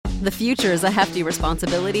The future is a hefty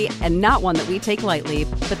responsibility and not one that we take lightly,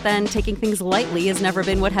 but then taking things lightly has never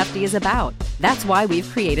been what Hefty is about. That's why we've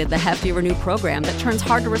created the Hefty Renew program that turns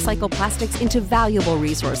hard-to-recycle plastics into valuable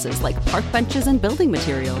resources like park benches and building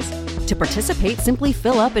materials. To participate, simply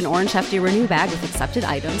fill up an orange Hefty Renew bag with accepted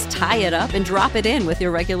items, tie it up, and drop it in with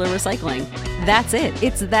your regular recycling. That's it.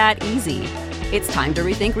 It's that easy. It's time to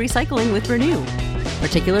rethink recycling with Renew.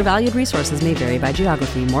 Particular valued resources may vary by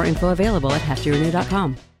geography. More info available at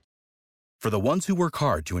heftyrenew.com. For the ones who work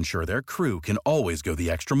hard to ensure their crew can always go the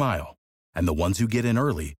extra mile, and the ones who get in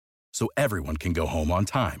early so everyone can go home on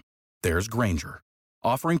time, there's Grainger,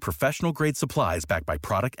 offering professional-grade supplies backed by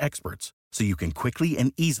product experts so you can quickly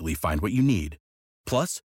and easily find what you need.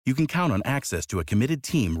 Plus, you can count on access to a committed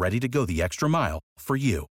team ready to go the extra mile for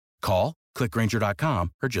you. Call, click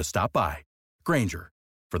Grainger.com, or just stop by. Grainger,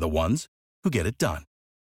 for the ones who get it done.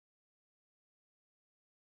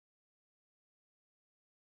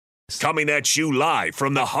 Coming at you live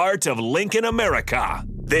from the heart of Lincoln, America.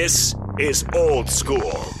 This is Old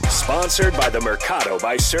School, sponsored by the Mercado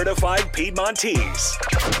by Certified Piedmontese.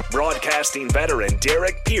 Broadcasting veteran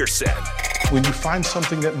Derek Pearson. When you find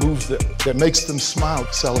something that moves them, that makes them smile,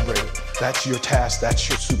 celebrate it. That's your task. That's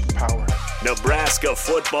your superpower. Nebraska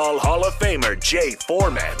Football Hall of Famer Jay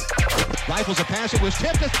Foreman. Rifles a pass. It was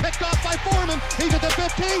tipped. It's picked off by Foreman. He's at the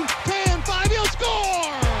 15, 10, 5. He'll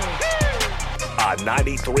score! On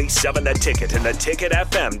 93.7 The Ticket and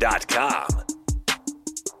theticketfm.com.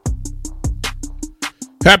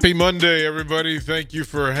 Happy Monday, everybody. Thank you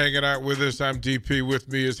for hanging out with us. I'm DP.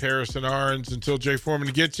 With me is Harrison Arns. Until Jay Foreman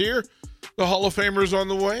gets here, the Hall of Famer is on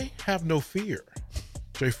the way. Have no fear.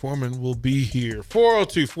 Jay Foreman will be here.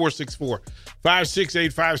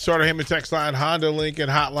 402-464-5685. Starter Heyman text line, Honda Lincoln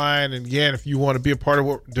hotline. And again, if you want to be a part of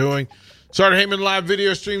what we're doing, Starter Heyman live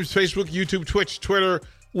video streams, Facebook, YouTube, Twitch, Twitter,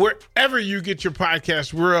 wherever you get your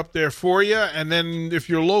podcast, we're up there for you. And then if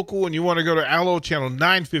you're local and you want to go to Allo Channel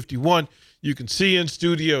 951, you can see in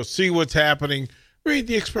studio, see what's happening, read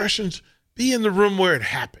the expressions, be in the room where it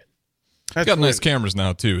happened. It's got nice cameras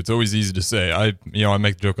now, too. It's always easy to say. I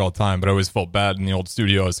make the joke all the time, but I always felt bad in the old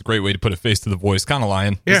studio. It's a great way to put a face to the voice. Kind of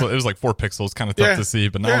lying. Yeah. It was like 4 pixels, kind of tough to see.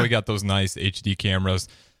 But now we got those nice HD cameras.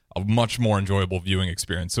 A much more enjoyable viewing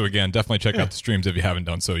experience. So, again, definitely check out the streams if you haven't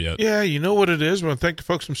done so yet. Yeah, you know what it is. We want to thank the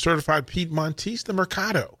folks from Certified Piedmontese, the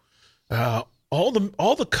Mercado. All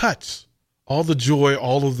the cuts, all the joy,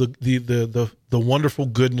 all of the wonderful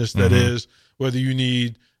goodness that is, whether you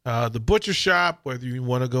need the butcher shop, whether you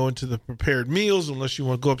want to go into the prepared meals, unless you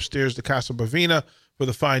want to go upstairs to Casa Bovina for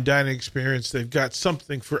the fine dining experience. They've got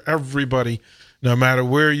something for everybody, no matter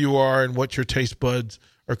where you are and what your taste buds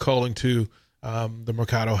are calling to. The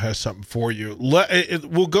Mercado has something for you.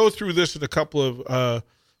 We'll go through this in for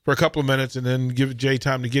a couple of minutes, and then give Jay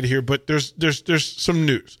time to get here. But there's some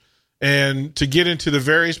news, and to get into the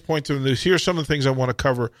various points of the news, here's some of the things I want to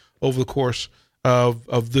cover over the course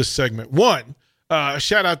of this segment. One,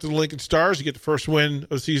 shout out to the Lincoln Stars. You get the first win of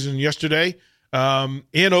the season yesterday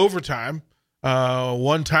in overtime.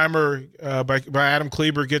 One-timer by Adam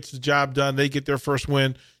Kleber gets the job done. They get their first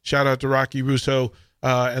win. Shout out to Rocky Russo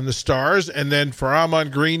and the Stars. And then for Amon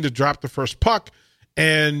Green to drop the first puck.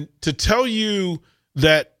 And to tell you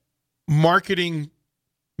that marketing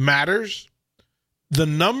matters, the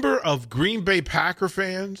number of Green Bay Packer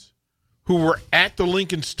fans who were at the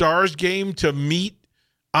Lincoln Stars game to meet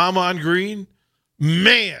Amon Green,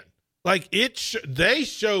 man, like they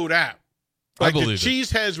showed out. Like the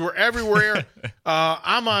cheeseheads were everywhere.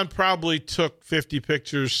 Amon probably took 50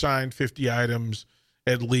 pictures, signed 50 items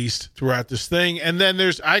at least throughout this thing. And then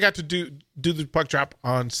I got to do the puck drop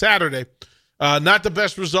on Saturday. Not the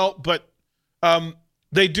best result, but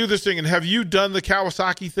they do this thing. And have you done the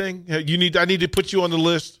Kawasaki thing? I need to put you on the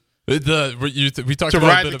list. We talked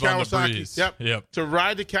about a bit about the breeze. Yep. To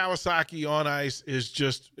ride the Kawasaki on ice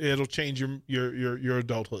it'll change your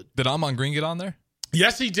adulthood. Did Amon Green get on there?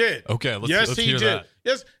 Yes, he did. Okay, let's hear that.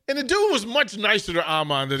 Yes, and the dude was much nicer to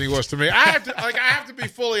Amon than he was to me. I have to be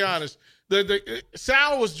fully honest.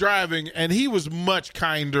 Sal was driving, and he was much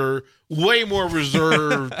kinder, way more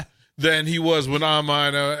reserved than he was when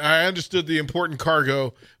Amon. I understood the important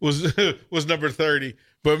cargo was number 30,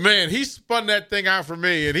 but man, he spun that thing out for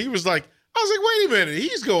me, and he was like, I was like, wait a minute,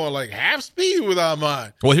 he's going like half speed with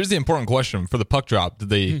Amon. Well, here's the important question for the puck drop: did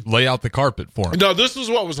they lay out the carpet for him? No, this is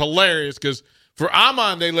what was hilarious because. For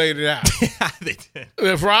Amon, they laid it out. They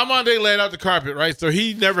did. For Amon, they laid out the carpet, right? So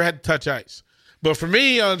he never had to touch ice. But for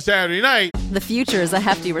me on Saturday night, The future is a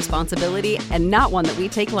hefty responsibility and not one that we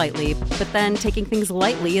take lightly. But then taking things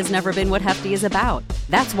lightly has never been what Hefty is about.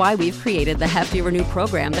 That's why we've created the Hefty Renew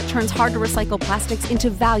program that turns hard-to-recycle plastics into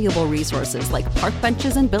valuable resources like park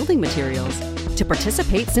benches and building materials. To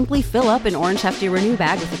participate, simply fill up an orange Hefty Renew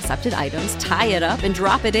bag with accepted items, tie it up, and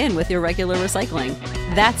drop it in with your regular recycling.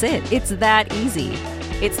 That's it. It's that easy.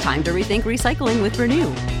 It's time to rethink recycling with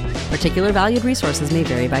Renew. Particular valued resources may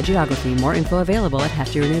vary by geography. More info available at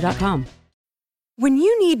heftyrenew.com. When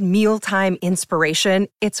you need mealtime inspiration,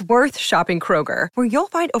 it's worth shopping Kroger, where you'll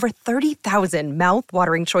find over 30,000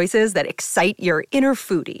 mouth-watering choices that excite your inner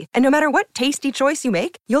foodie. And no matter what tasty choice you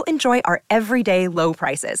make, you'll enjoy our everyday low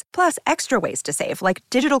prices, plus extra ways to save, like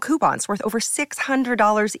digital coupons worth over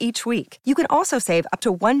 $600 each week. You can also save up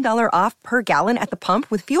to $1 off per gallon at the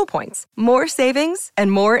pump with fuel points. More savings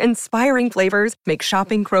and more inspiring flavors make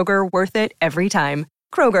shopping Kroger worth it every time.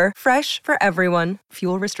 Kroger, fresh for everyone.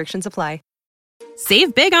 Fuel restrictions apply.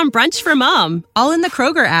 Save big on brunch for mom, all in the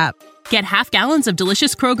Kroger app. Get half gallons of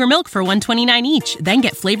delicious Kroger milk for $1.29 each. Then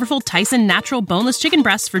get flavorful Tyson natural boneless chicken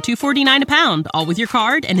breasts for $2.49 a pound, all with your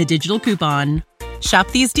card and a digital coupon. Shop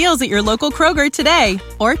these deals at your local Kroger today,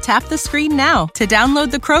 or tap the screen now to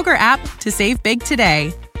download the Kroger app to save big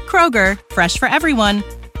today. Kroger, fresh for everyone.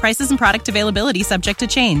 Prices and product availability subject to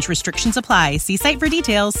change. Restrictions apply. See site for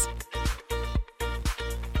details.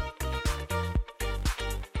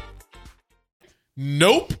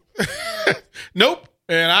 Nope. Nope.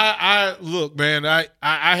 And I look, man, I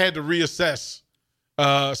had to reassess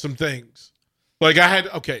some things. Like I had,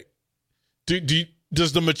 okay,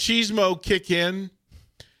 does the machismo kick in?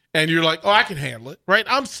 And you're like, oh, I can handle it, right?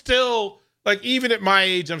 I'm still, like, even at my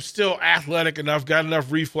age, I'm still athletic enough, got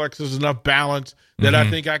enough reflexes, enough balance that I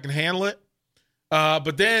think I can handle it.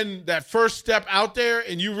 But then that first step out there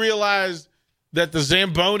and you realize that the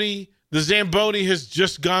Zamboni has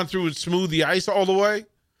just gone through and smoothed the ice all the way.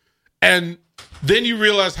 And then you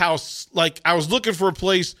realize how, like, I was looking for a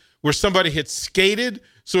place where somebody had skated,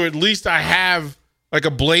 so at least I have, like,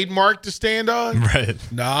 a blade mark to stand on. Right.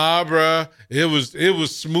 Nah, bruh. It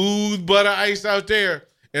was smooth butter ice out there.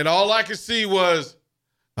 And all I could see was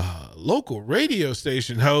local radio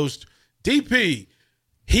station host, DP,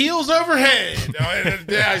 heels overhead in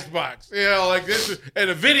the icebox. You know, like this, and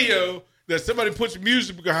a video that somebody puts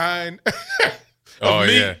music behind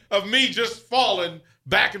of me just falling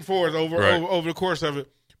back and forth over the course of it.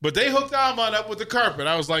 But they hooked Almond up with the carpet.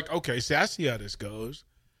 I was like, okay, see, I see how this goes.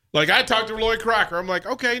 Like, I talked to Lloyd Crocker. I'm like,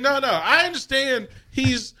 okay, no, I understand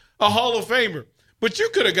he's a Hall of Famer. But you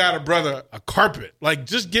could have got a brother a carpet. Like,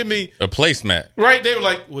 just give me a placemat. Right? They were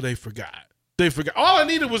like, well, they forgot. All I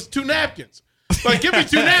needed was 2 napkins. Like, give me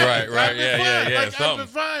 2 napkins. Right. Yeah. Like, I've been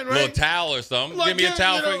fine, right? A little towel or something. Like, give me a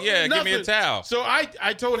towel. Give me a towel. So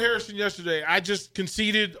I told Harrison yesterday, I just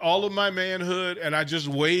conceded all of my manhood, and I just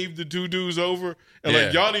waved the 2 dudes over. And,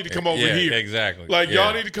 like, y'all need to come over here. Exactly. Like,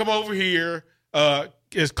 y'all need to come over here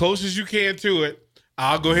as close as you can to it.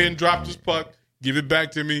 I'll go ahead and drop this puck. Give it back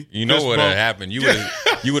to me. You know what would have happened? You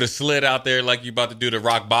would have slid out there like you about to do the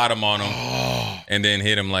rock bottom on him, and then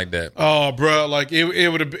hit him like that. Oh, bro, like it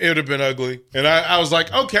would have been ugly. And I was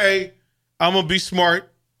like, okay, I'm gonna be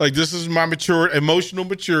smart. Like, this is my emotional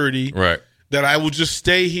maturity, right? That I will just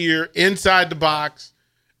stay here inside the box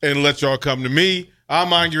and let y'all come to me.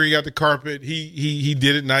 I'm you got the carpet. He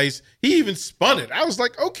did it nice. He even spun it. I was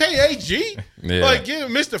like, okay, AG. Yeah. Like, yeah,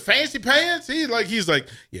 Mr. Fancy Pants. He's like,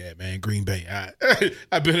 yeah, man, Green Bay.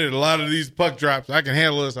 I've been in a lot of these puck drops. I can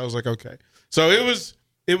handle this. I was like, okay. So it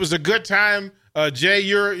was a good time. Jay,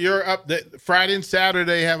 you're up. Friday and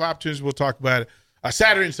Saturday have opportunities. We'll talk about it.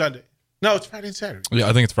 Saturday and Sunday. No, it's Friday and Saturday. Yeah,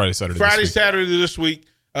 I think it's Friday, Saturday. Saturday this week.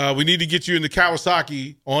 We need to get you in the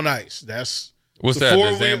Kawasaki on ice. That's what's that?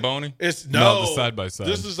 The Zamboni? It's no, the side by side.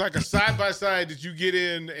 This is like a side by side that you get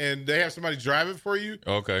in, and they have somebody drive it for you.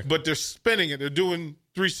 Okay, but they're spinning it. They're doing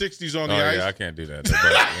 360s on the ice. Yeah, I can't do that.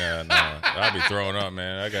 I'll be throwing up,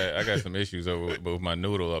 man. I got some issues with my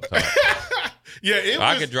noodle up top. Yeah,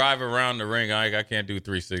 I could drive around the ring. I can't do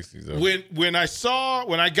 360s though.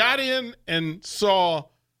 When I got in and saw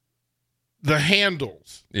the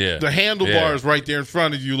handles, the handlebars right there in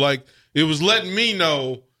front of you, like, it was letting me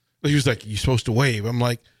know. He was like, "You're supposed to wave." I'm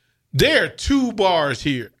like, "There are 2 bars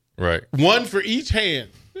here, right? One for each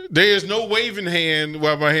hand. There is no waving hand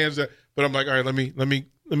while my hands are." But I'm like, "All right, let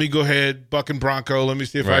me go ahead, Buck and Bronco. Let me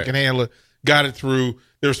see if I can handle it." Got it through.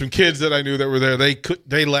 There were some kids that I knew that were there.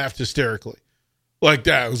 They laughed hysterically. Like,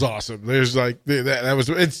 that was awesome. There's like that was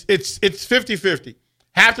it's 50-50.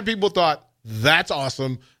 Half the people thought that's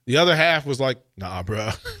awesome. The other half was like, nah,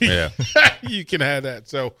 bro. Yeah, you can have that.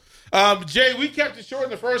 So Jay, we kept it short in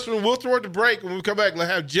the first one. We'll throw it to break. When we come back, we'll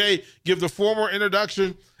have Jay give the formal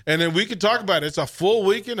introduction, and then we can talk about it. It's a full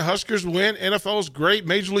weekend. Huskers win. NFL's great.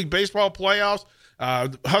 Major League Baseball playoffs.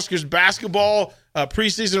 Huskers basketball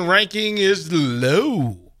preseason ranking is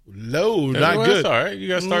low. Not good. That's all right. You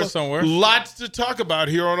got to start somewhere. Lots to talk about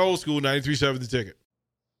here on Old School 93.7 The Ticket.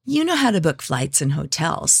 You know how to book flights and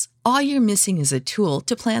hotels. All you're missing is a tool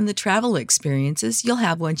to plan the travel experiences you'll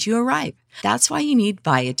have once you arrive. That's why you need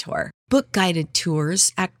Viator. Book guided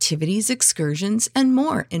tours, activities, excursions, and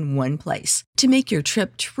more in one place to make your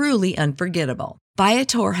trip truly unforgettable.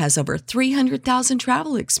 Viator has over 300,000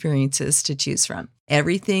 travel experiences to choose from.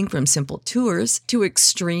 Everything from simple tours to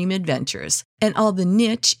extreme adventures and all the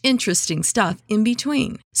niche, interesting stuff in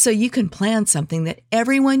between. So you can plan something that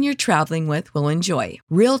everyone you're traveling with will enjoy.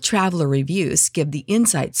 Real traveler reviews give the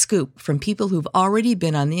inside scoop from people who've already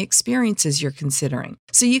been on the experiences you're considering.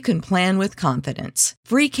 So you can plan with confidence.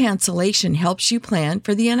 Free cancellation helps you plan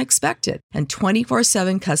for the unexpected. And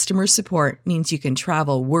 24/7 customer support means you can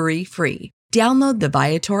travel worry-free. Download the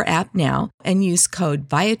Viator app now and use code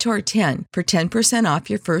Viator10 for 10% off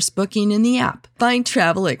your first booking in the app. Find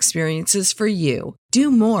travel experiences for you.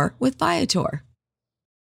 Do more with Viator.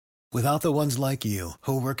 Without the ones like you,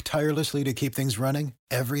 who work tirelessly to keep things running,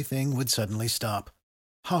 everything would suddenly stop.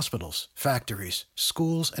 Hospitals, factories,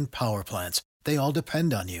 schools, and power plants, they all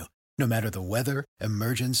depend on you. No matter the weather,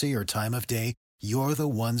 emergency, or time of day, you're the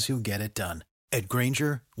ones who get it done. At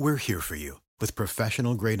Grainger, we're here for you. With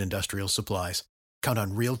professional-grade industrial supplies, count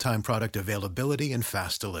on real-time product availability and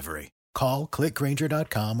fast delivery. Call, click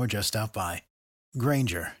Grainger.com, or just stop by.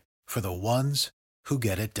 Grainger, for the ones who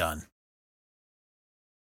get it done.